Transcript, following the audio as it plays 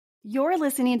You're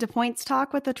listening to Points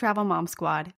Talk with the Travel Mom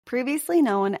Squad, previously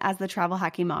known as the Travel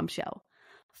Hacking Mom Show.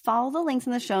 Follow the links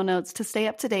in the show notes to stay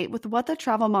up to date with what the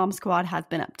Travel Mom Squad has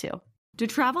been up to. Do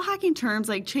travel hacking terms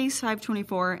like Chase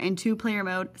 524 and two-player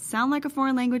mode sound like a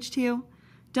foreign language to you?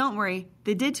 Don't worry,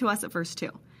 they did to us at first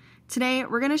too. Today,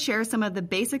 we're going to share some of the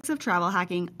basics of travel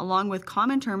hacking along with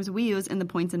common terms we use in the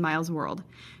points and miles world.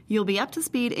 You'll be up to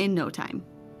speed in no time.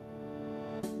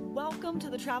 Welcome to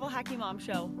the Travel Hacking Mom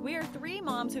Show. We are three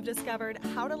moms who've discovered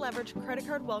how to leverage credit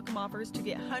card welcome offers to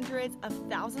get hundreds of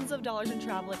thousands of dollars in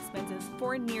travel expenses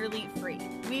for nearly free.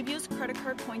 We've used credit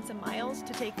card points and miles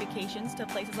to take vacations to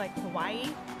places like Hawaii,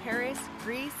 Paris,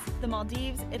 Greece, the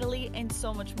Maldives, Italy, and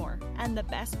so much more. And the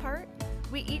best part?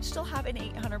 We each still have an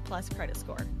 800 plus credit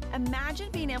score.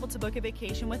 Imagine being able to book a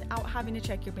vacation without having to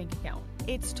check your bank account.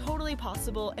 It's totally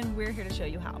possible, and we're here to show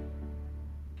you how.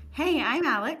 Hey, I'm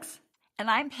Alex. And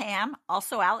I'm Pam,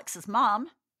 also Alex's mom.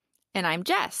 And I'm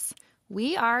Jess.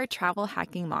 We are travel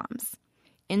hacking moms.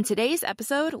 In today's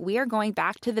episode, we are going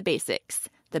back to the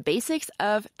basics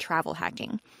of travel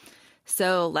hacking.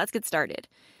 So let's get started.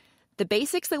 The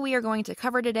basics that we are going to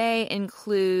cover today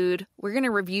include, we're going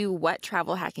to review what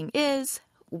travel hacking is.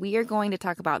 We are going to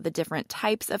talk about the different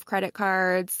types of credit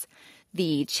cards,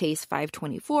 the Chase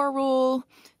 524 rule,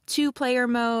 two-player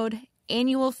mode,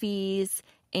 annual fees,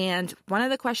 and one of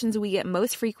the questions we get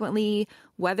most frequently,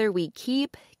 whether we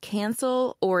keep,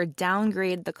 cancel, or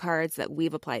downgrade the cards that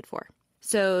we've applied for.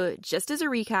 So just as a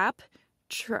recap,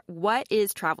 what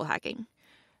is travel hacking?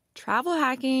 Travel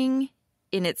hacking,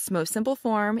 in its most simple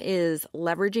form, is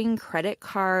leveraging credit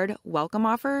card welcome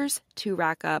offers to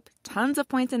rack up tons of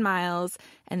points and miles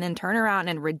and then turn around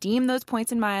and redeem those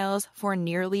points and miles for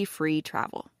nearly free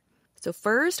travel. So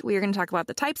first, we are going to talk about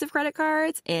the types of credit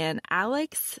cards, and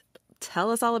Alex,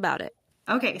 tell us all about it.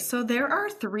 Okay, so there are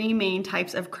three main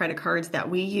types of credit cards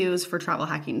that we use for travel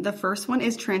hacking. The first one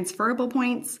is transferable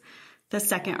points. The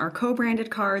second are co-branded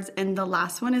cards. And the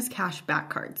last one is cash back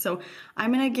cards. So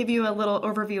I'm going to give you a little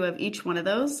overview of each one of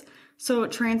those. So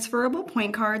transferable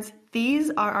point cards, these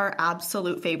are our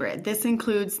absolute favorite. This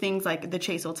includes things like the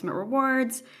Chase Ultimate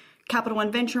Rewards, Capital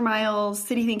One Venture Miles,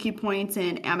 Citi Thank You Points,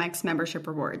 and Amex Membership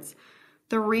Rewards.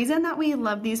 The reason that we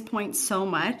love these points so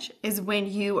much is when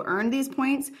you earn these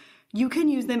points, you can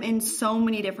use them in so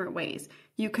many different ways.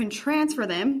 You can transfer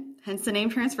them, hence the name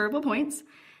transferable points,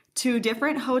 to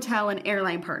different hotel and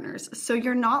airline partners. So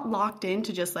you're not locked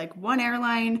into just like one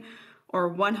airline or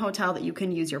one hotel that you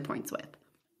can use your points with.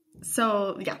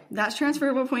 So yeah, that's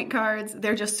transferable point cards.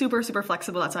 They're just super, super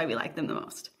flexible. That's why we like them the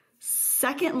most.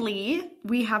 Secondly,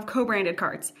 we have co-branded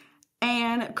cards.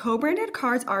 And co-branded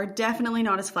cards are definitely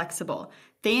not as flexible.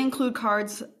 They include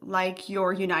cards like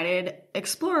your United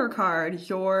Explorer card,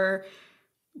 your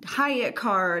Hyatt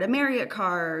card, a Marriott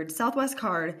card, Southwest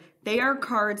card. They are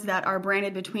cards that are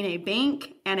branded between a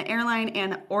bank and an airline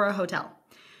and or a hotel.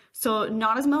 So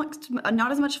not as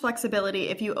much flexibility.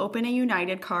 If you open a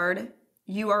United card,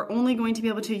 you are only going to be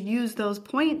able to use those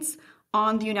points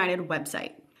on the United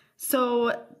website.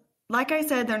 So like I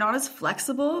said, they're not as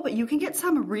flexible, but you can get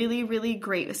some really, really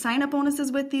great sign-up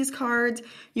bonuses with these cards.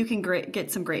 You can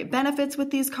get some great benefits with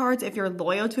these cards. If you're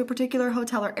loyal to a particular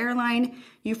hotel or airline,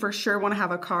 you for sure want to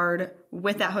have a card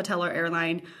with that hotel or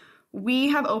airline. We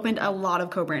have opened a lot of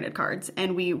co-branded cards,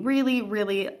 and we really,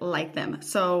 really like them.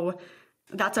 So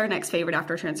that's our next favorite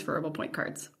after transferable point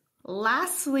cards.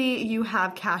 Lastly, you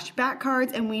have cash back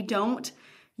cards, and we don't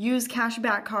use cash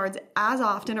back cards as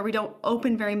often, or we don't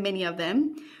open very many of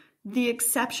them. The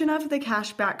exception of the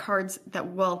cashback cards the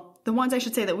ones I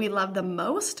should say that we love the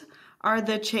most are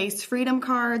the Chase Freedom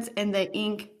cards and the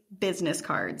Ink Business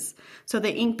cards. So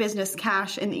the Ink Business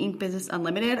Cash and the Ink Business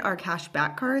Unlimited are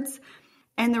cashback cards.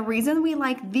 And the reason we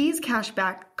like these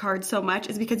cashback cards so much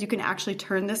is because you can actually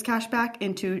turn this cashback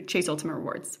into Chase Ultimate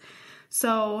Rewards.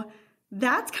 So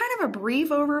that's kind of a brief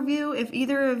overview. If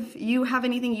either of you have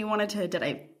anything you wanted to, did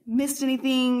I miss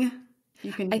anything?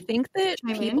 I think that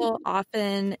people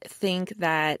often think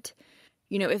that,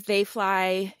 if they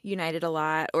fly United a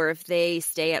lot or if they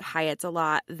stay at Hyatt's a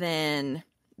lot, then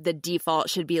the default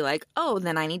should be like, oh,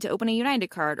 then I need to open a United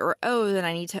card, or oh, then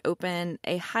I need to open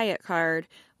a Hyatt card,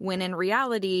 when in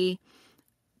reality,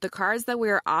 the cards that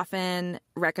we're often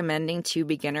recommending to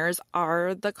beginners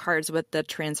are the cards with the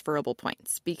transferable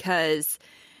points, because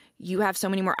you have so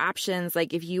many more options.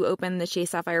 Like if you open the Chase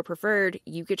Sapphire Preferred,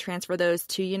 you could transfer those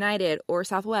to United or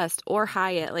Southwest or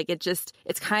Hyatt. Like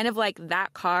it's kind of like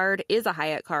that card is a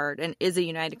Hyatt card and is a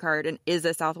United card and is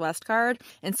a Southwest card.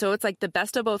 And so it's like the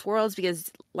best of both worlds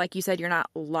because, like you said, you're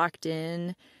not locked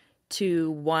in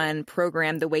to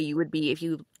program the way you would be if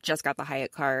you just got the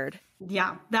Hyatt card.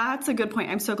 Yeah, that's a good point.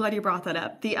 I'm so glad you brought that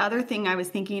up. The other thing I was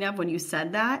thinking of when you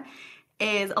said that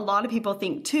is a lot of people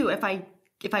think too, if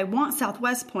I want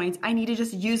Southwest points, I need to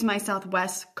just use my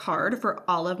Southwest card for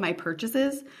all of my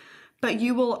purchases. But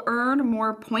you will earn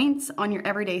more points on your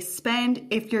everyday spend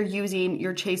if you're using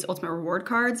your Chase Ultimate Reward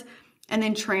cards and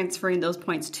then transferring those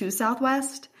points to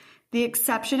Southwest. The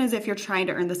exception is if you're trying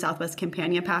to earn the Southwest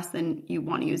Companion Pass, then you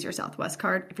want to use your Southwest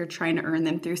card if you're trying to earn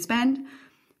them through spend.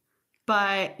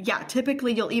 But yeah,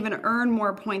 typically you'll even earn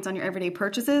more points on your everyday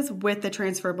purchases with the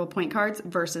transferable point cards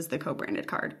versus the co-branded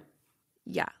card.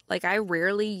 Yeah, like I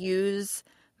rarely use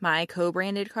my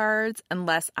co-branded cards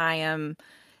unless I am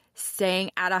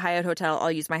staying at a Hyatt hotel.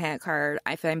 I'll use my Hyatt card.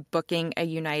 If I'm booking a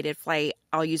United flight,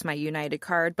 I'll use my United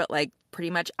card. But like pretty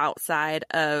much outside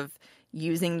of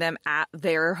using them at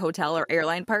their hotel or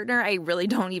airline partner, I really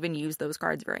don't even use those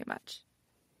cards very much.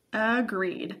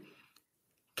 Agreed.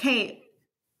 Okay,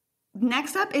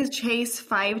 next up is Chase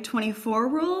 524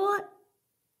 rule.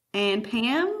 And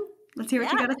Pam, let's hear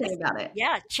what you got to say about it.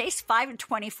 Yeah, Chase 5 and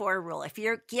 24 rule. If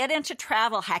you get into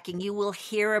travel hacking, you will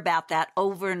hear about that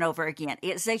over and over again.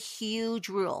 It's a huge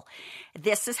rule.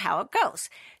 This is how it goes.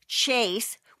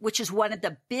 Chase, which is one of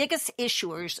the biggest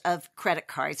issuers of credit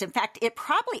cards. In fact, it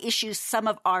probably issues some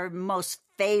of our most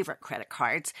favorite credit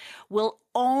cards, will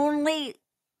only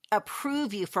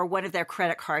approve you for one of their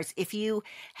credit cards if you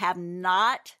have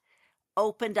not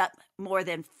opened up more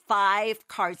than 5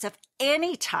 cards of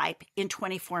any type in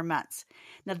 24 months.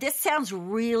 Now, this sounds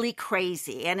really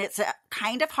crazy, and it's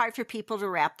kind of hard for people to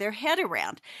wrap their head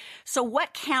around. So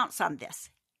what counts on this?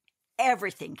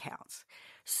 Everything counts.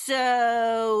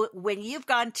 So when you've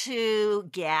gone to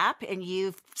Gap and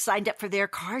you've signed up for their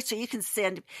card, so you can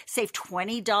save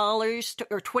 $20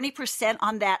 or 20%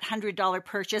 on that $100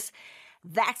 purchase,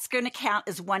 that's going to count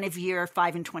as one of your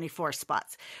 5 and 24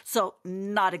 spots. So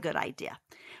not a good idea.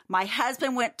 My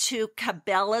husband went to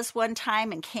Cabela's one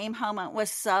time and came home and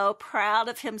was so proud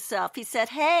of himself. He said,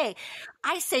 "Hey,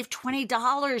 I saved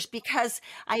 $20 because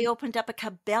I opened up a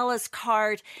Cabela's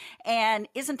card, and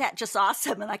isn't that just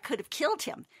awesome?" And I could have killed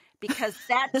him because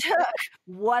that took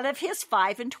one of his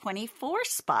 5 and 24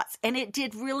 spots, and it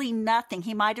did really nothing.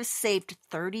 He might have saved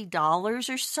 $30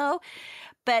 or so,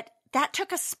 but that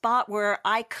took a spot where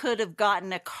I could have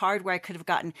gotten a card where I could have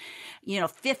gotten,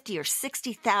 50 or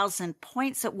 60,000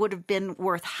 points that would have been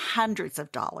worth hundreds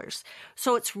of dollars.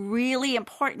 So it's really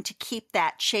important to keep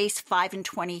that Chase 5 and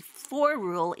 24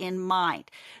 rule in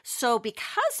mind. So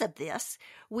because of this,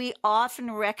 we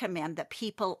often recommend that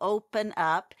people open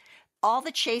up all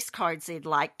the Chase cards they'd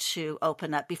like to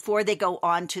open up before they go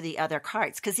on to the other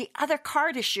cards, because the other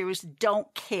card issuers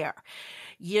don't care.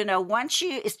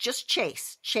 It's just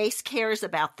Chase. Chase cares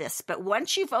about this. But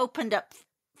once you've opened up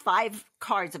 5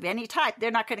 cards of any type, they're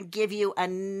not going to give you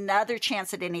another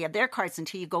chance at any of their cards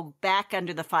until you go back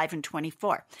under the 5 and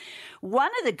 24.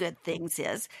 One of the good things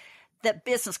is that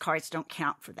business cards don't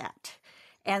count for that.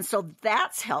 And so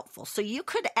that's helpful. So you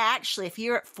could actually, if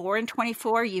you're at 4 and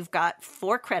 24, you've got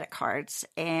 4 credit cards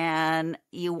and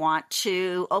you want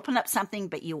to open up something,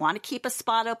 but you want to keep a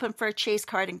spot open for a Chase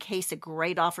card in case a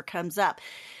great offer comes up.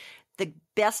 The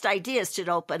best idea is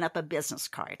to open up a business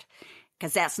card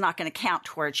because that's not going to count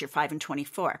towards your 5 and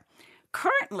 24.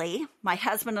 Currently, my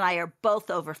husband and I are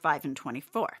both over 5 and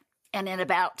 24. And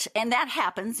that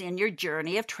happens in your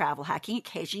journey of travel hacking.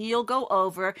 Occasionally you'll go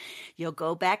over, you'll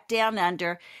go back down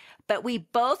under, but we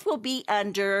both will be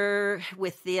under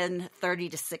within 30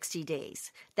 to 60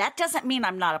 days. That doesn't mean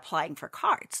I'm not applying for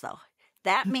cards though.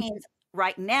 That means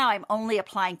right now I'm only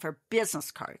applying for business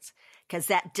cards because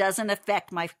that doesn't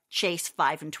affect my Chase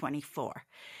 5 and 24.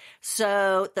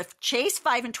 So the Chase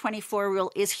 5 and 24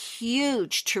 rule is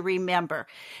huge to remember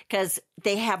because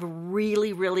they have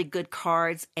really, really good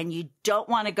cards, and you don't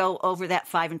want to go over that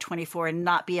 5 and 24 and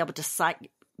not be able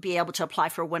to apply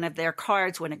for one of their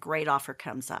cards when a great offer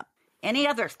comes up. Any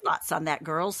other thoughts on that,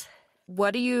 girls?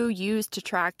 What do you use to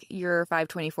track your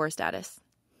 524 status?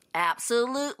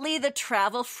 Absolutely, the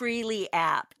Travel Freely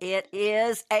app. It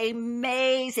is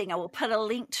amazing. I will put a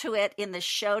link to it in the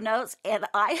show notes, and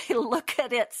I look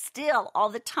at it still all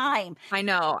the time. I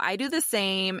know. I do the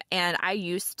same, and I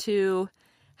used to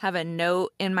have a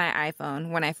note in my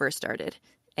iPhone when I first started,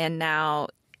 and now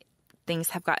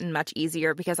things have gotten much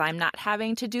easier because I'm not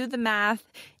having to do the math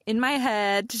in my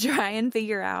head to try and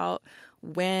figure out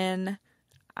when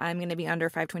I'm going to be under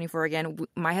 524 again.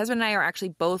 My husband and I are actually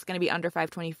both going to be under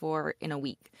 524 in a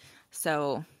week.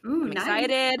 So I'm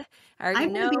excited. I already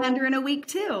know. I'm going to be under in a week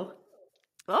too.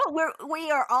 Oh,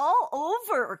 we are all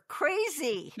over.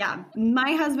 Crazy. Yeah.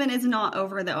 My husband is not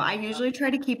over though. I usually try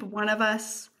to keep one of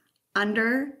us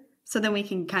under so then we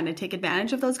can kind of take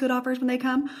advantage of those good offers when they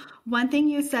come. One thing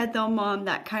you said though, Mom,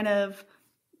 that kind of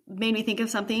made me think of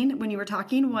something when you were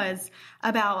talking was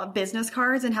about business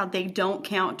cards and how they don't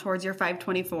count towards your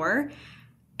 524.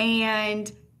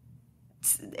 And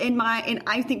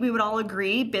I think we would all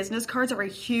agree business cards are a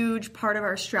huge part of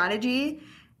our strategy,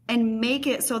 and make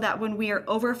it so that when we are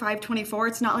over 524,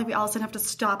 it's not like we all of a sudden have to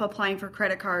stop applying for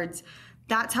credit cards.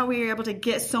 That's how we are able to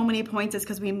get so many points, is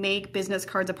because we make business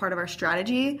cards a part of our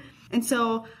strategy. And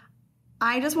so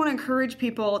I just want to encourage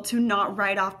people to not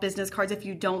write off business cards if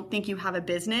you don't think you have a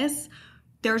business.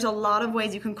 There's a lot of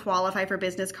ways you can qualify for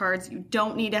business cards. You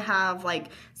don't need to have like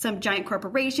some giant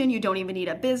corporation. You don't even need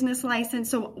a business license.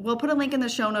 So we'll put a link in the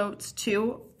show notes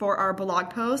too for our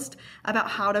blog post about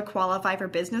how to qualify for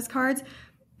business cards,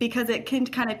 because it can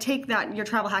kind of take your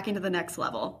travel hacking to the next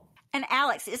level. And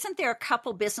Alex, isn't there a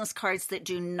couple business cards that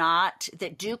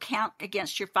do count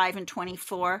against your 5 and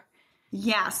 24?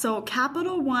 Yeah, so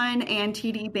Capital One and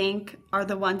TD Bank are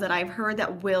the ones that I've heard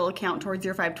that will count towards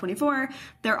your 524.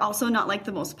 They're also not like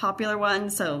the most popular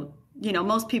ones, so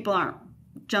most people aren't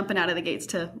jumping out of the gates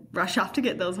to rush off to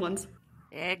get those ones.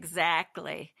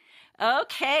 Exactly.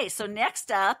 Okay, so next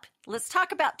up, let's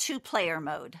talk about two-player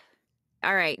mode.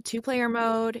 All right, two-player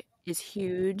mode is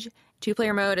huge.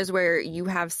 Two-player mode is where you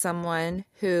have someone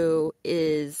who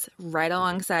is right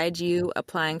alongside you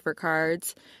applying for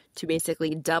cards to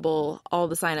basically double all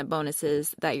the sign-up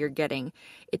bonuses that you're getting.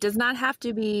 It does not have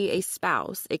to be a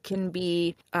spouse. It can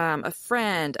be a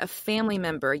friend, a family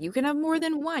member. You can have more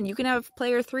than one. You can have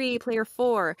player 3, player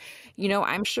 4.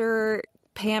 I'm sure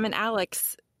Pam and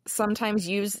Alex sometimes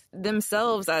use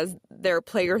themselves as their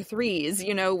player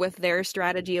 3s, with their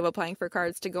strategy of applying for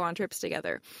cards to go on trips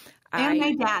together. And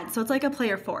my dad, so it's like a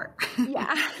player 4.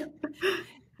 Yeah.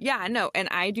 Yeah, no, and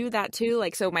I do that too.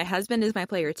 Like, so my husband is my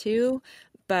player 2,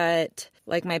 but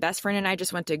like my best friend and I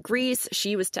just went to Greece.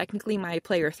 She was technically my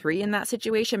player 3 in that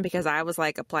situation, because I was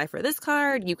like, apply for this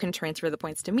card. You can transfer the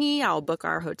points to me. I'll book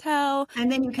our hotel. And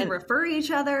then you can refer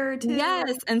each other to.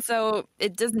 Yes. And so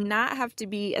it does not have to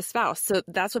be a spouse. So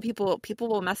that's what people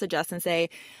will message us and say,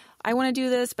 I want to do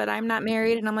this, but I'm not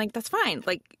married. And I'm like, that's fine.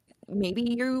 Like, maybe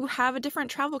you have a different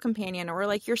travel companion, or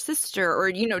like your sister, or,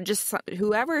 just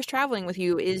whoever is traveling with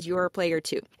you is your player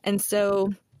 2. And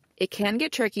so it can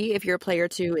get tricky if your player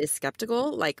 2 is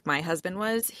skeptical, like my husband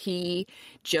was. He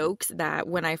jokes that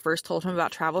when I first told him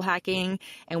about travel hacking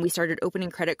and we started opening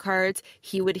credit cards,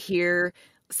 he would hear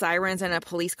sirens and a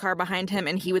police car behind him,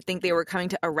 and he would think they were coming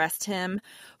to arrest him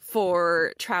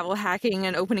for travel hacking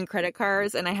and opening credit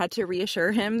cards. And I had to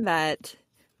reassure him that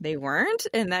they weren't,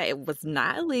 and that it was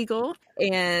not illegal,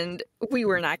 and we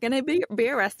were not going to be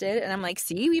arrested. And I'm like,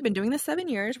 see, we've been doing this 7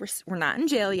 years. We're not in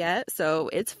jail yet, so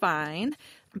it's fine.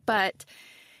 But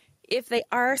if they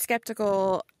are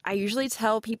skeptical, I usually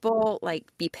tell people,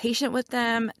 like, be patient with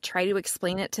them, try to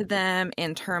explain it to them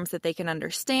in terms that they can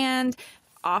understand,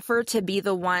 offer to be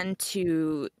the one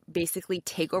to basically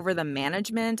take over the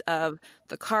management of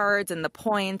the cards and the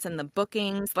points and the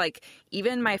bookings. Like,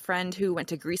 even my friend who went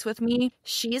to Greece with me,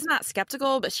 she's not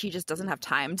skeptical, but she just doesn't have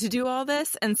time to do all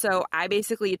this. And so I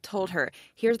basically told her,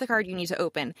 here's the card you need to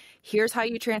open. Here's how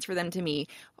you transfer them to me.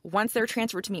 Once they're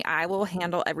transferred to me, I will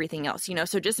handle everything else,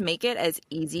 so just make it as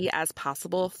easy as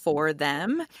possible for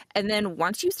them. And then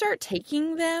once you start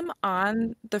taking them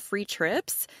on the free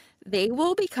trips, they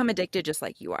will become addicted just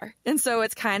like you are. And so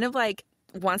it's kind of like,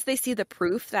 once they see the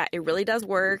proof that it really does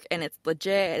work and it's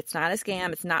legit, it's not a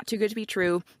scam, it's not too good to be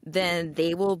true, then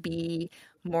they will be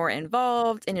more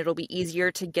involved, and it'll be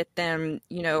easier to get them,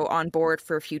 on board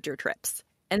for future trips.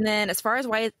 And then as far as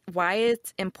why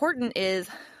it's important is,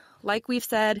 like we've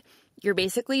said, you're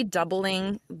basically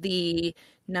doubling the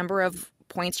number of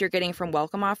points you're getting from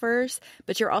welcome offers,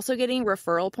 but you're also getting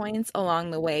referral points along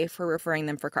the way for referring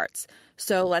them for cards.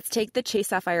 So let's take the Chase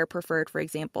Sapphire Preferred, for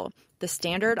example. The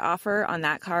standard offer on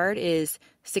that card is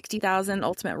 60,000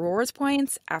 Ultimate Rewards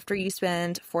points after you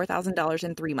spend $4,000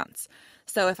 in 3 months.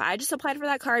 So if I just applied for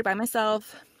that card by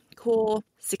myself, cool,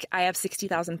 I have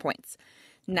 60,000 points.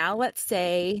 Now let's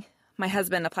say my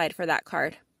husband applied for that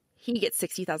card. He gets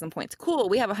 60,000 points. Cool,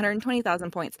 we have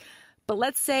 120,000 points. But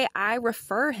let's say I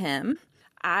refer him,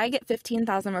 I get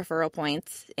 15,000 referral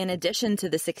points in addition to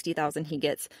the 60,000 he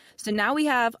gets. So now we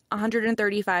have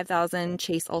 135,000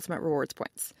 Chase Ultimate Rewards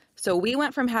points. So we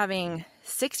went from having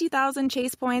 60,000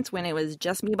 Chase points when it was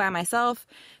just me by myself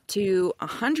to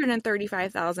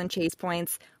 135,000 Chase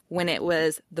points when it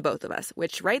was the both of us,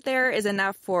 which right there is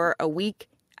enough for a week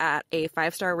at a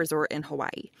 5-star resort in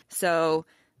Hawaii. So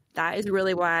That is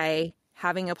really why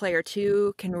having a player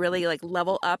two can really like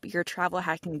level up your travel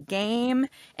hacking game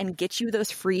and get you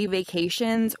those free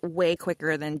vacations way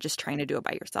quicker than just trying to do it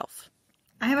by yourself.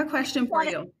 I have a question for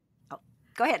you. Oh,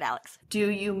 go ahead, Alex. Do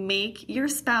you make your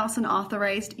spouse an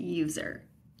authorized user?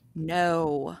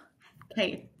 No.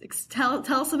 Okay, tell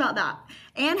us about that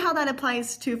and how that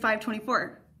applies to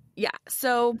 524. Yeah,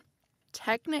 so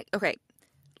okay,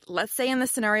 let's say in the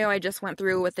scenario I just went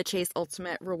through with the Chase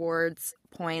Ultimate Rewards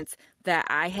points that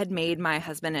I had made my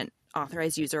husband an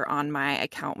authorized user on my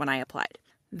account when I applied.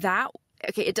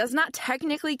 It does not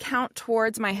technically count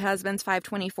towards my husband's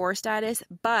 524 status,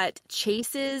 but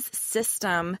Chase's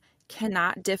system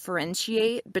cannot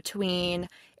differentiate between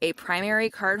a primary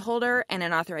cardholder and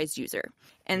an authorized user.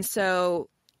 And so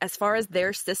as far as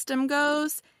their system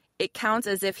goes, it counts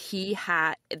as if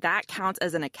that counts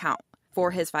as an account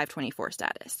for his 524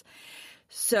 status.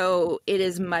 So it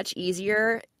is much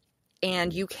easier,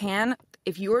 and you can,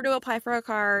 if you were to apply for a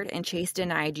card and Chase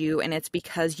denied you and it's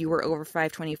because you were over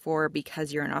 524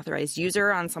 because you're an authorized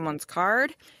user on someone's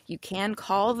card, you can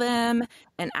call them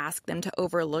and ask them to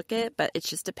overlook it, but it's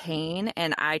just a pain,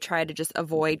 and I try to just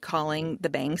avoid calling the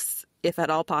banks if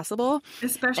at all possible.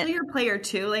 Especially your player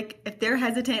too. Like if they're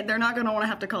hesitant, they're not going to want to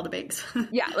have to call the banks.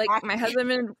 Yeah, like my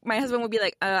husband would be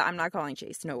like, I'm not calling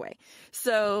Chase, no way.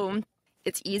 So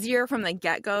it's easier from the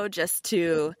get-go just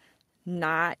to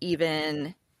not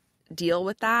even deal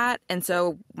with that. And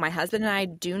so my husband and I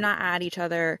do not add each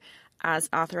other as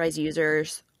authorized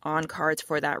users on cards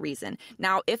for that reason.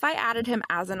 Now, if I added him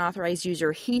as an authorized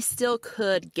user, he still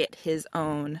could get his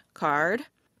own card.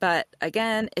 But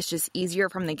again, it's just easier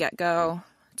from the get-go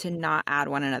to not add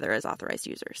one another as authorized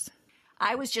users.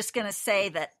 I was just going to say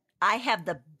that I have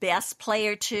the best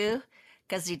player too,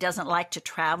 because he doesn't like to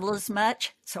travel as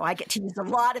much. So I get to use a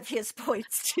lot of his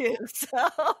points too.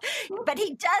 But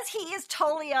he is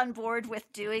totally on board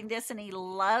with doing this, and he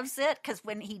loves it because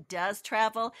when he does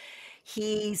travel,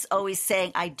 he's always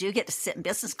saying, I do get to sit in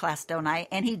business class, don't I?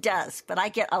 And he does, but I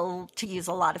get to use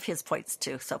a lot of his points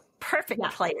too. So perfect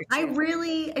player too. I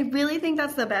really think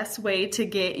that's the best way to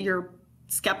get your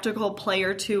skeptical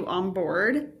player two on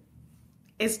board,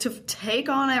 is to take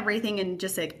on everything and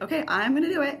just say, okay, I'm going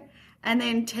to do it. And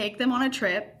then take them on a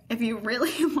trip. If you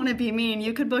really want to be mean,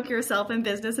 you could book yourself in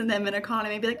business and them in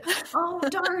economy and be like, oh,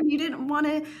 darn, you didn't want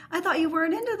to. I thought you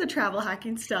weren't into the travel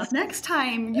hacking stuff. Next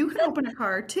time you can open a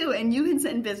card too and you can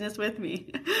sit in business with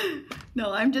me.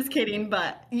 No, I'm just kidding.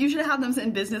 But you should have them sit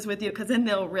in business with you because then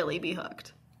they'll really be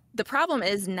hooked. The problem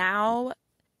is now,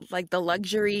 like the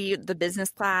luxury, the business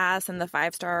class and the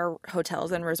 5-star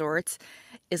hotels and resorts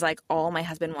is like all my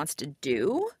husband wants to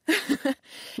do.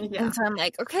 Yeah. And so I'm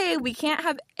like, okay, we can't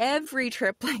have every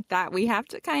trip like that. We have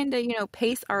to kind of,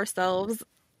 pace ourselves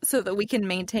so that we can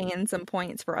maintain some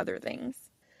points for other things.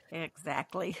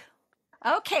 Exactly.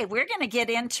 Okay, we're going to get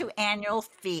into annual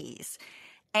fees.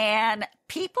 And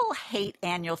people hate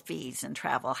annual fees in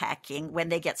travel hacking when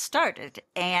they get started.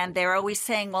 And they're always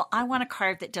saying, well, I want a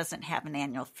card that doesn't have an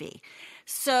annual fee.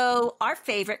 So our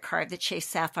favorite card, the Chase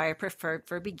Sapphire Preferred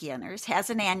for Beginners, has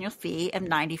an annual fee of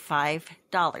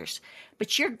 $95.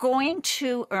 But you're going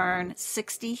to earn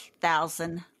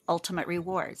 60,000 ultimate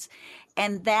rewards.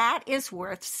 And that is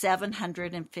worth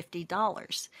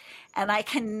 $750. And I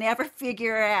can never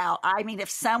figure out. I mean, if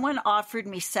someone offered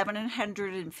me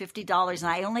 $750 and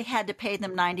I only had to pay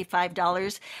them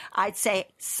 $95, I'd say,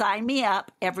 sign me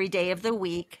up every day of the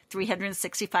week,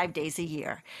 365 days a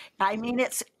year. I mean,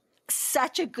 it's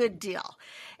such a good deal.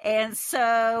 And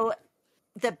so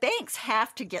the banks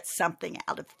have to get something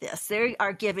out of this. They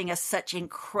are giving us such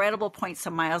incredible points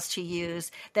and miles to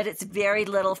use that it's very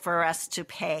little for us to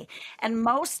pay. And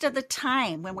most of the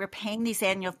time when we're paying these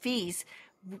annual fees,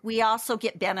 we also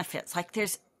get benefits. Like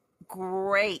there's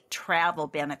great travel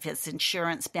benefits,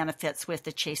 insurance benefits with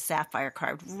the Chase Sapphire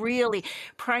card, really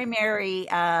primary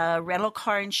rental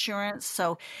car insurance.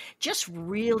 So just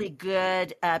really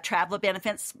good travel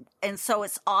benefits. And so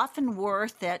it's often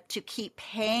worth it to keep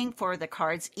paying for the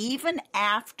cards even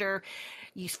after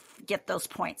you get those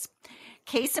points.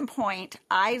 Case in point,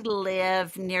 I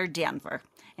live near Denver.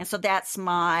 And so that's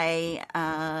my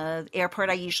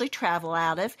airport I usually travel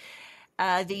out of.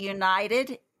 The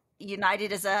United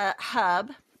is a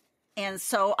hub, and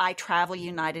so I travel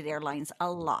United Airlines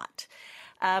a lot.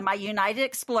 My United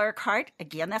Explorer card,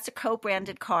 again, that's a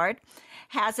co-branded card,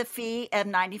 has a fee of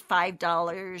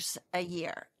 $95 a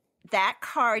year. That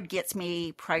card gets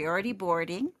me priority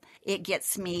boarding. It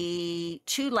gets me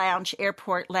 2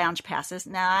 airport lounge passes.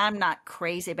 Now, I'm not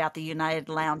crazy about the United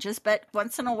lounges, but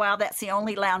once in a while, that's the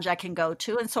only lounge I can go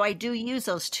to, and so I do use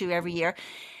those 2 every year.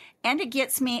 And it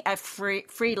gets me a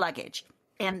free luggage.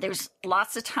 And there's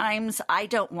lots of times I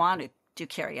don't want to do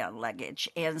carry-on luggage,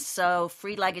 and so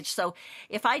free luggage. So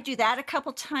if I do that a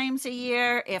couple times a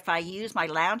year, if I use my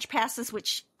lounge passes,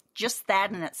 which just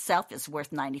that in itself is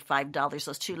worth $95,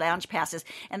 those 2 lounge passes,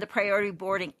 and the priority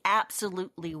boarding,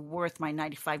 absolutely worth my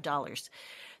 $95.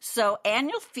 So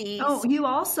annual fees. Oh, you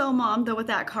also, Mom, though, with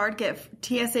that card, get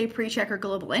TSA pre-check or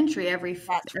global entry every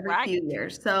right. few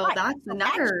years. So Right. that's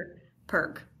another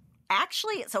perk.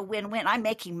 Actually, it's a win-win. I'm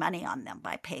making money on them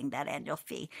by paying that annual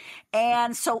fee.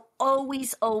 And so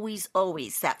always, always,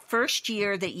 always, that first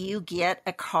year that you get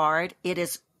a card, it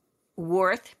is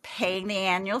worth paying the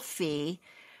annual fee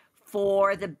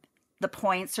for the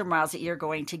points or miles that you're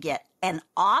going to get. And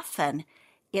often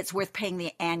it's worth paying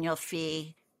the annual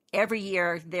fee every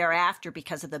year thereafter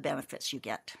because of the benefits you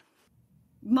get.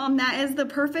 Mom, that is the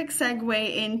perfect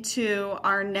segue into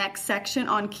our next section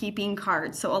on keeping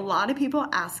cards. So a lot of people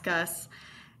ask us,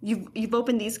 you've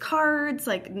opened these cards,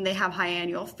 like they have high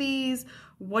annual fees.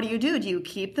 What do? Do you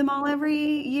keep them all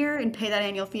every year and pay that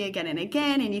annual fee again and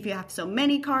again? And if you have so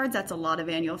many cards, that's a lot of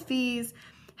annual fees.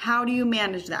 How do you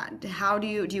manage that? How do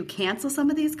you cancel some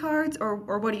of these cards,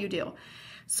 or what do you do?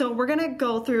 So we're going to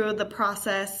go through the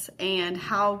process and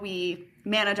how we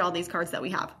manage all these cards that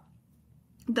we have.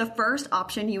 The first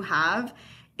option you have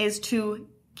is to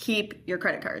keep your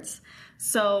credit cards.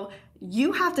 So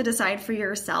you have to decide for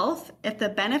yourself if the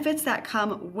benefits that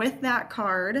come with that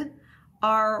card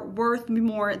are worth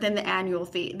more than the annual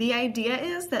fee. The idea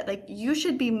is that like you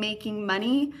should be making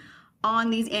money on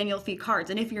these annual fee cards.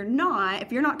 And if you're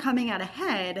not coming out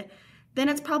ahead, then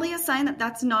it's probably a sign that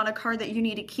that's not a card that you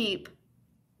need to keep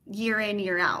year in,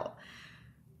 year out.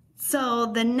 So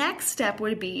the next step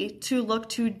would be to look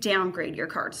to downgrade your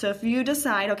card. So if you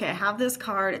decide, okay, I have this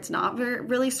card, it's not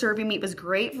really serving me. It was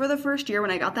great for the first year when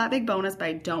I got that big bonus, but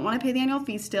I don't want to pay the annual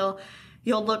fee still,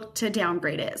 you'll look to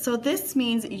downgrade it. So this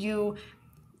means you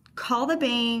call the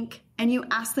bank and you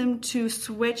ask them to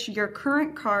switch your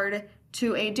current card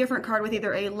to a different card with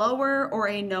either a lower or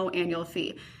a no annual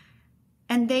fee.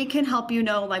 And they can help you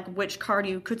know like which card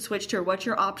you could switch to or what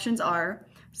your options are.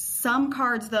 Some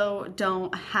cards, though,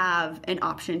 don't have an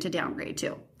option to downgrade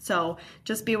to. So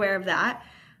just be aware of that.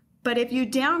 But if you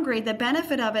downgrade, the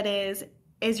benefit of it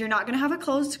is you're not going to have a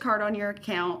closed card on your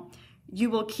account. You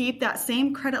will keep that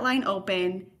same credit line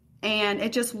open, and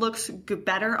it just looks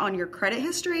better on your credit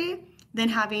history than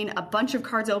having a bunch of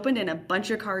cards opened and a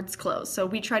bunch of cards closed. So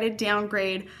we try to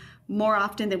downgrade more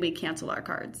often than we cancel our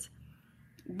cards.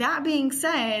 That being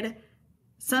said,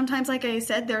 sometimes, like I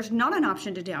said, there's not an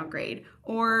option to downgrade,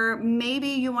 or maybe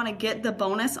you want to get the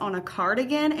bonus on a card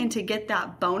again, and to get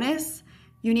that bonus,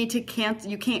 you need to cancel.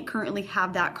 You can't currently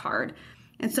have that card.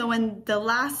 And so in the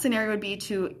last scenario would be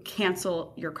to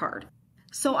cancel your card.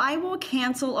 So I will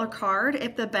cancel a card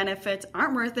if the benefits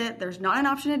aren't worth it. There's not an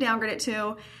option to downgrade it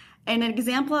to. And an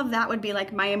example of that would be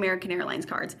like my American Airlines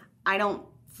cards. I don't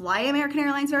fly American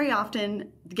Airlines very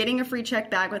often. Getting a free check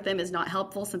bag with them is not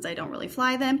helpful since I don't really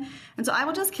fly them. And so I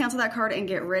will just cancel that card and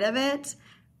get rid of it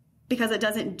because it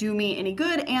doesn't do me any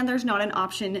good, and there's not an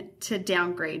option to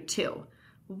downgrade to.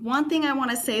 One thing I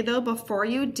want to say though, before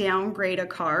you downgrade a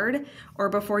card or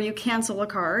before you cancel a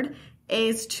card,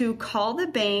 is to call the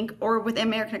bank, or with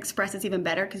American Express it's even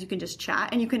better because you can just chat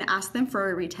and you can ask them for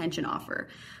a retention offer.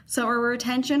 So a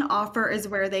retention offer is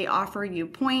where they offer you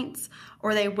points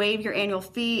or they waive your annual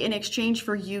fee in exchange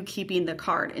for you keeping the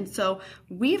card. And so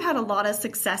we've had a lot of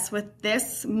success with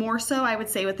this, more so I would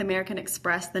say with American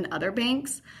Express than other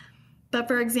banks. But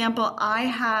for example, I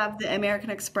have the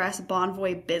American Express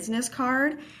Bonvoy business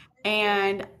card,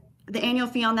 and the annual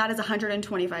fee on that is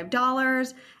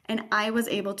 $125, and I was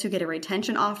able to get a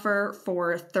retention offer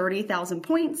for 30,000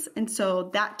 points. And so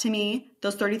that, to me,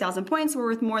 those 30,000 points were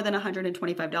worth more than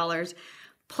 $125.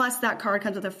 Plus that card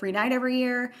comes with a free night every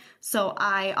year. So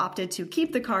I opted to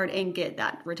keep the card and get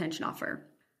that retention offer.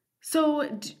 So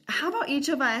how about each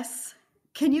of us,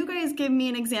 can you guys give me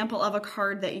an example of a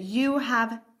card that you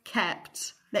have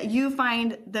kept that you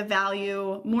find the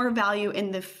value, more value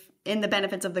in the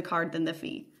benefits of the card than the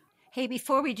fee? Hey,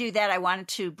 before we do that, I wanted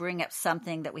to bring up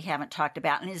something that we haven't talked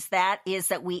about, and is that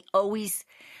we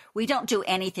don't do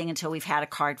anything until we've had a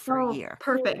card for a year.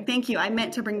 Perfect. Thank you. I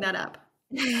meant to bring that up.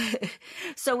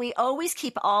 So we always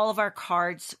keep all of our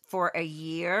cards for a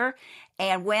year,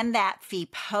 and when that fee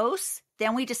posts,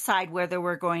 then we decide whether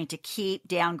we're going to keep,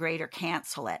 downgrade, or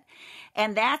cancel it.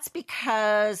 And that's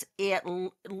because it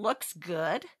looks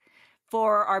good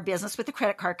for our business with the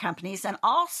credit card companies. And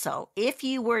also, if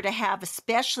you were to have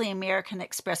especially American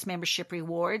Express membership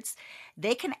rewards,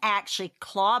 they can actually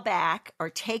claw back or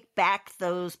take back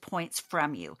those points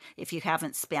from you if you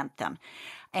haven't spent them.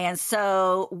 And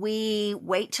so we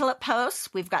wait till it posts.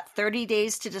 We've got 30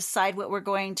 days to decide what we're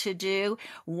going to do.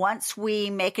 Once we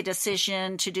make a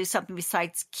decision to do something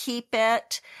besides keep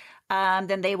it,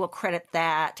 then they will credit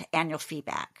that annual fee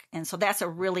back. And so that's a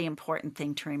really important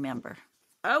thing to remember.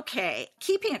 Okay,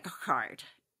 keeping a card.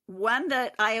 One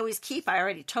that I always keep, I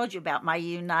already told you about my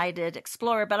United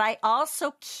Explorer, but I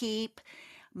also keep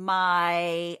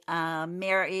my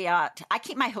Marriott. I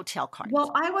keep my hotel cards.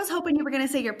 Well, I was hoping you were going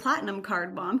to say your platinum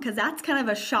card, Mom, because that's kind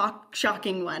of a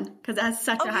shocking one because that's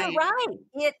such a high. You're right.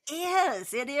 It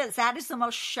is. It is. That is the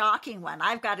most shocking one.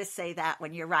 I've got to say that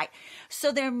one. You're right.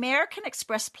 So the American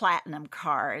Express Platinum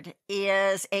card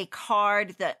is a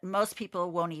card that most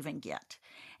people won't even get.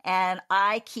 And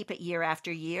I keep it year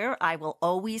after year. I will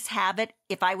always have it.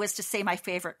 If I was to say my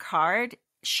favorite card,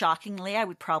 shockingly, I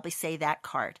would probably say that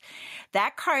card.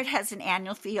 That card has an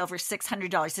annual fee over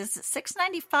 $600. Is it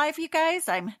 $695, you guys?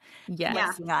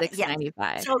 Yes,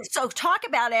 $695. So talk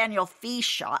about annual fee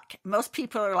shock. Most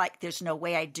people are like, there's no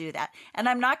way I do that. And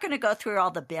I'm not going to go through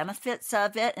all the benefits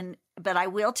of it, but I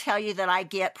will tell you that I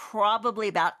get probably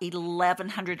about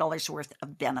 $1,100 worth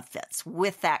of benefits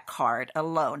with that card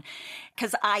alone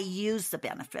because I use the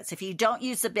benefits. If you don't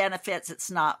use the benefits,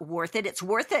 it's not worth it. It's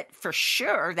worth it for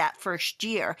sure that first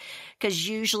year because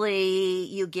usually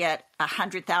you get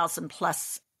 100,000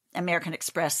 plus American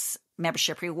Express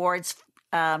membership rewards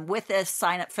with this,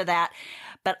 sign up for that.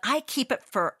 But I keep it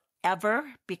forever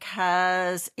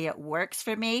because it works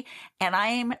for me. And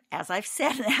I'm, as I've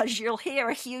said, as you'll hear,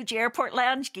 a huge airport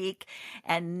lounge geek,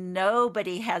 and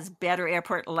nobody has better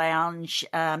airport lounge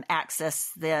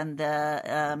access than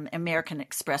the American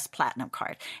Express Platinum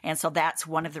card. And so that's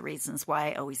one of the reasons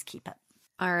why I always keep it.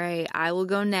 All right, I will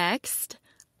go next.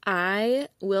 I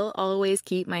will always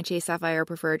keep my Chase Sapphire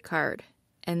Preferred card,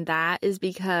 and that is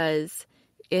because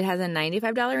it has a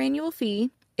 $95 annual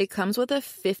fee. It comes with a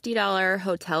 $50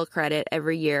 hotel credit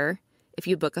every year if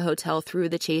you book a hotel through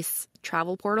the Chase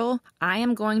travel portal. I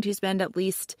am going to spend at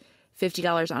least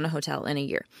 $50 on a hotel in a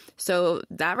year. So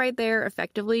that right there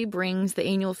effectively brings the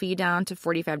annual fee down to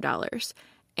 $45.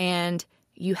 And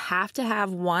you have to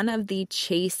have one of the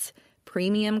Chase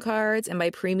premium cards. And by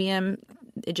premium,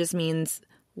 it just means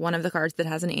one of the cards that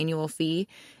has an annual fee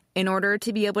in order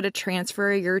to be able to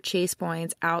transfer your Chase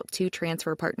points out to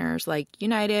transfer partners like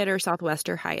United or Southwest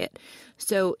or Hyatt.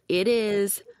 So it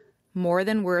is more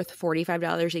than worth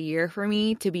 $45 a year for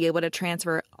me to be able to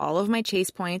transfer all of my Chase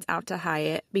points out to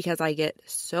Hyatt because I get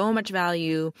so much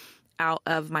value out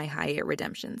of my Hyatt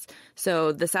redemptions.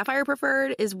 So the Sapphire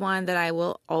Preferred is one that I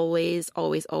will always,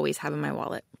 always, always have in my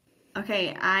wallet.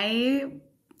 Okay,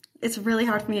 it's really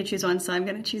hard for me to choose one, so I'm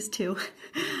going to choose two.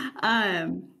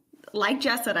 Like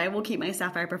Jess said, I will keep my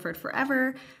Sapphire Preferred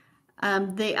forever.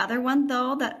 The other one,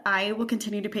 though, that I will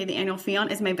continue to pay the annual fee on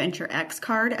is my Venture X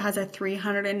card. It has a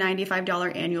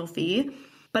 $395 annual fee,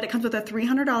 but it comes with a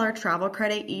 $300 travel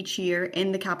credit each year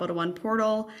in the Capital One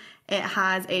portal. It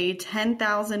has a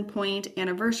 10,000 point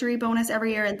anniversary bonus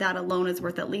every year, and that alone is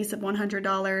worth at least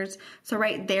 $100. So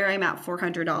right there, I'm at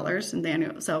 $400 in the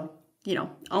annual. So,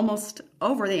 almost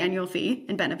over the annual fee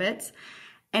in benefits.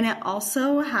 And it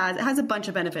also has a bunch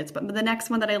of benefits, but the next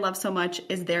one that I love so much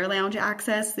is their lounge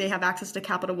access. They have access to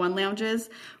Capital One lounges,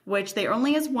 which there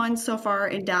only is one so far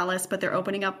in Dallas, but they're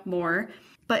opening up more.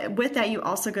 But with that, you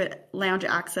also get lounge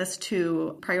access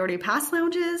to Priority Pass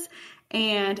lounges,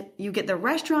 and you get the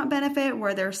restaurant benefit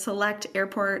where there's select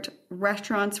airport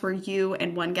restaurants where you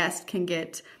and one guest can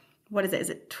get, what is it? Is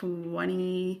it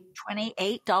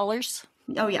 $28?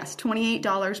 Oh, yes,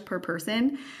 $28 per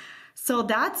person. So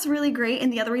that's really great.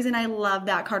 And the other reason I love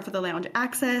that card for the lounge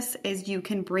access is you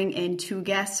can bring in 2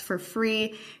 guests for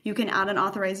free. You can add an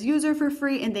authorized user for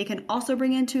free, and they can also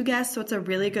bring in 2 guests. So it's a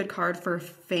really good card for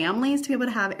families to be able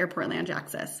to have airport lounge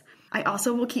access. I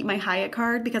also will keep my Hyatt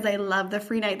card because I love the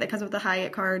free night that comes with the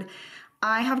Hyatt card.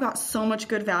 I have got so much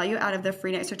good value out of the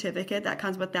free night certificate that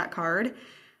comes with that card.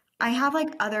 I have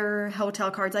like other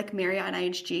hotel cards like Marriott and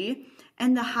IHG,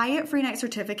 and the Hyatt free night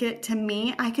certificate, to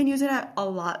me, I can use it at a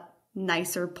lot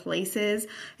nicer places.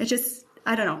 It's just,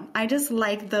 I don't know. I just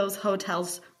like those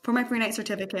hotels for my free night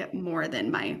certificate more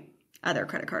than my other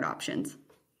credit card options.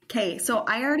 Okay, so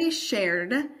I already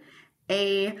shared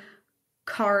a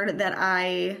card that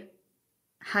I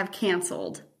have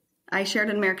canceled. I shared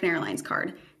an American Airlines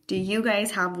card. Do you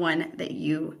guys have one that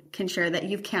you can share that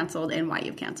you've canceled and why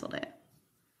you've canceled it?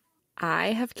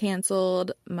 I have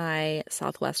canceled my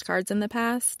Southwest cards in the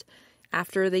past.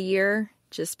 after the year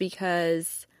just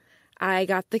because I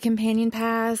got the companion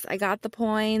pass, I got the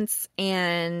points,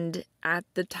 and at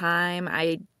the time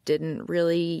I didn't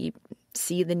really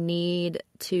see the need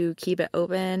to keep it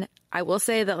open. I will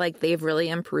say that like they've really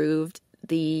improved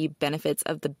the benefits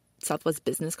of the Southwest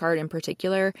Business Card in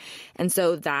particular. And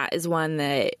so that is one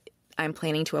that I'm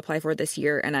planning to apply for this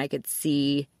year, and I could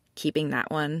see keeping that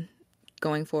one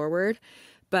going forward.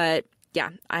 But yeah,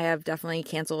 I have definitely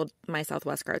canceled my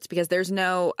Southwest cards because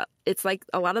it's like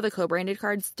a lot of the co-branded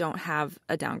cards don't have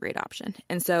a downgrade option.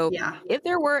 And so if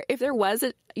there was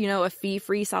a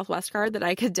fee-free Southwest card that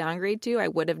I could downgrade to, I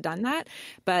would have done that,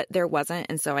 but there wasn't.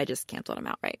 And so I just canceled them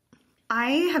outright.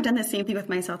 I have done the same thing with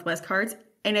my Southwest cards.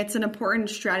 And it's an important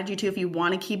strategy too if you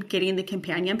want to keep getting the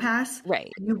companion pass.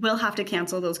 Right. You will have to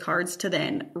cancel those cards to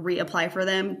then reapply for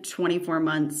them 24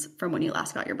 months from when you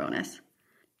last got your bonus.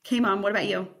 Okay, Mom, what about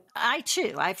you? I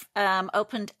too. I've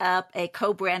opened up a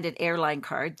co-branded airline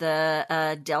card,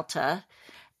 the Delta,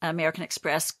 American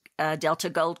Express Delta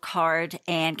Gold card,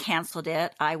 and canceled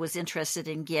it. I was interested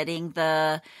in getting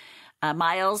the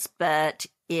miles, but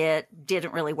it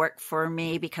didn't really work for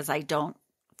me because I don't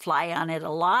fly on it a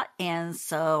lot, and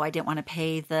so I didn't want to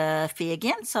pay the fee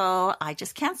again, so I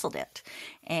just canceled it.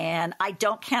 And I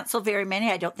don't cancel very many.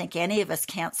 I don't think any of us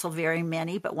cancel very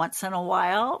many, but once in a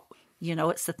while,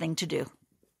 it's the thing to do.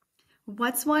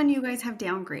 What's one you guys have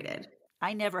downgraded?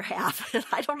 I never have.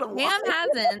 I don't know why. Pam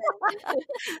hasn't.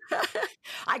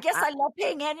 I guess I love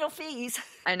paying annual fees.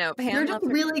 I know. Pam, you're just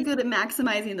really good at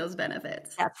maximizing those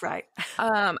benefits. That's right.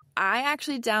 I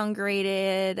actually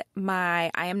downgraded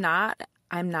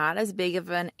I'm not as big of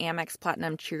an Amex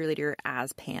Platinum cheerleader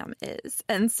as Pam is.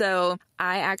 And so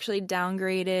I actually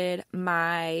downgraded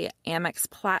my Amex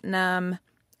Platinum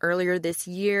earlier this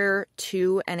year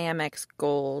to an Amex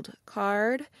Gold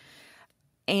card.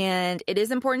 And it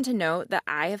is important to note that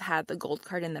I have had the Gold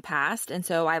card in the past. And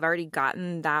so I've already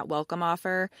gotten that welcome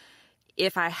offer.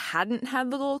 If I hadn't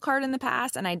had the Gold card in the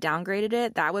past and I downgraded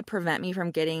it, that would prevent me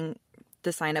from getting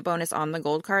the sign-up bonus on the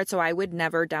Gold card. So I would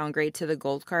never downgrade to the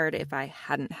Gold card if I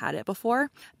hadn't had it before.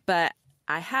 But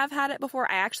I have had it before.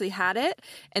 I actually had it,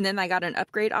 and then I got an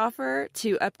upgrade offer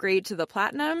to upgrade to the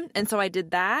Platinum. And so I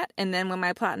did that. And then when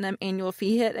my Platinum annual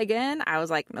fee hit again, I was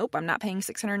like, nope, I'm not paying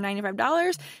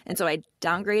 $695. And so I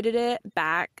downgraded it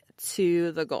back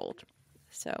to the Gold.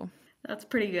 So that's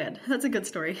pretty good. That's a good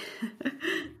story.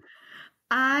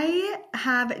 I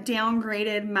have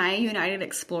downgraded my United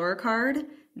Explorer card.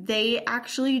 They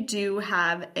actually do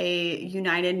have a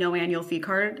United no annual fee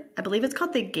card. I believe it's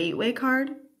called the Gateway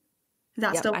card. Is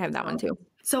that still? I have that one too.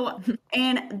 So,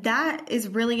 and that is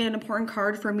really an important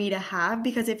card for me to have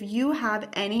because if you have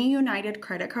any United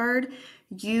credit card,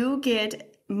 you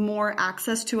get more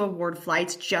access to award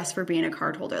flights just for being a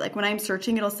card holder. Like when I'm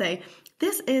searching, it'll say,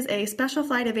 this is a special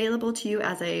flight available to you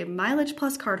as a Mileage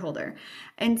Plus card holder.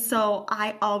 And so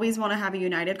I always want to have a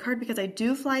United card because I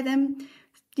do fly them,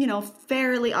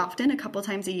 fairly often, a couple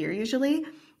times a year usually.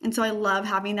 And so I love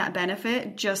having that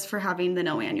benefit just for having the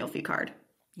no annual fee card.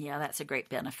 Yeah, that's a great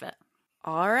benefit.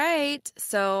 All right.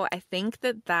 So I think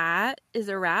that is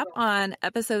a wrap on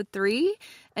episode 3.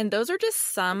 And those are just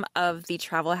some of the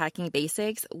travel hacking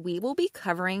basics. We will be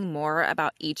covering more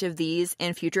about each of these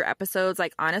in future episodes.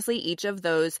 Like honestly, each of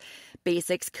those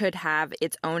basics could have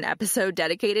its own episode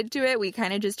dedicated to it. We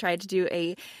kind of just tried to do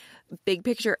a big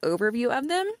picture overview of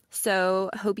them. So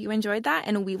hope you enjoyed that.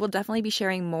 And we will definitely be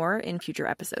sharing more in future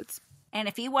episodes. And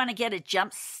if you want to get a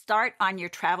jump start on your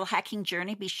travel hacking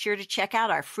journey, be sure to check out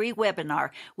our free webinar.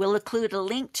 We'll include a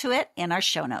link to it in our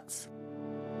show notes.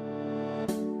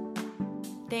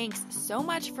 Thanks so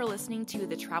much for listening to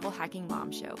the Travel Hacking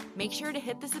Mom Show. Make sure to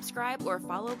hit the subscribe or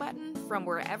follow button from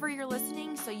wherever you're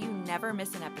listening so you never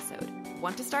miss an episode.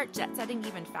 Want to start jet setting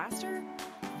even faster?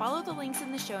 Follow the links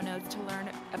in the show notes to learn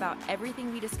about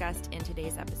everything we discussed in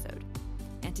today's episode.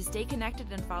 And to stay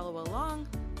connected and follow along,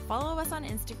 follow us on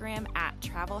Instagram at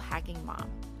Travel Hacking Mom.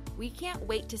 We can't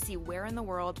wait to see where in the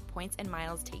world points and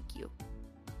miles take you.